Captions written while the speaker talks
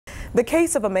The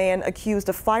case of a man accused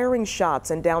of firing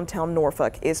shots in downtown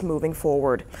Norfolk is moving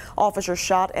forward. Officers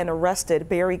shot and arrested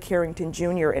Barry Carrington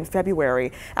Jr. in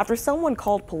February after someone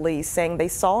called police saying they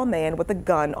saw a man with a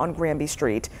gun on Granby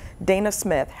Street. Dana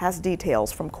Smith has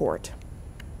details from court.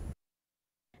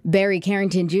 Barry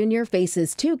Carrington Jr.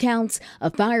 faces 2 counts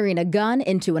of firing a gun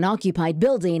into an occupied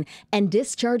building and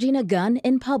discharging a gun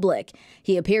in public.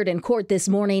 He appeared in court this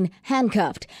morning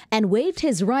handcuffed and waived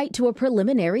his right to a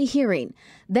preliminary hearing.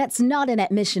 That's not an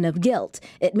admission of guilt.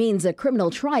 It means a criminal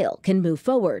trial can move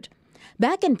forward.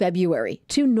 Back in February,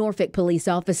 2 Norfolk police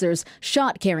officers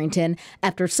shot Carrington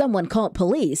after someone called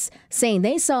police saying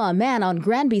they saw a man on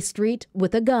Granby Street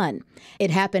with a gun.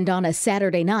 It happened on a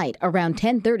Saturday night around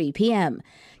 10:30 p.m.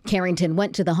 Carrington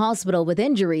went to the hospital with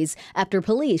injuries after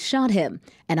police shot him,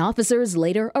 and officers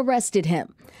later arrested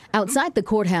him. Outside the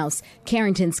courthouse,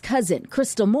 Carrington's cousin,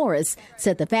 Crystal Morris,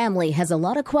 said the family has a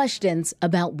lot of questions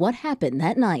about what happened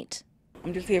that night.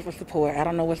 I'm just here for support. I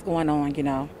don't know what's going on,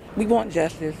 We want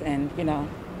justice and,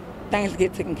 things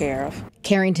get taken care of.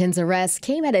 Carrington's arrest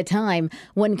came at a time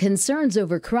when concerns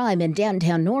over crime in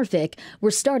downtown Norfolk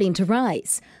were starting to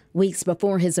rise. Weeks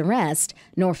before his arrest,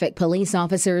 Norfolk police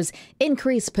officers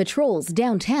increased patrols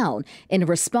downtown in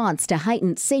response to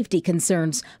heightened safety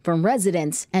concerns from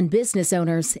residents and business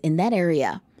owners in that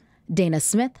area. Dana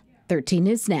Smith, 13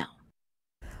 News Now.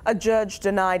 A judge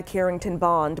denied Carrington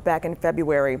bond back in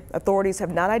February. Authorities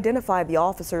have not identified the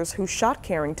officers who shot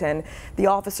Carrington. The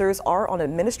officers are on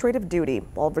administrative duty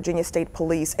while Virginia State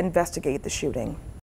Police investigate the shooting.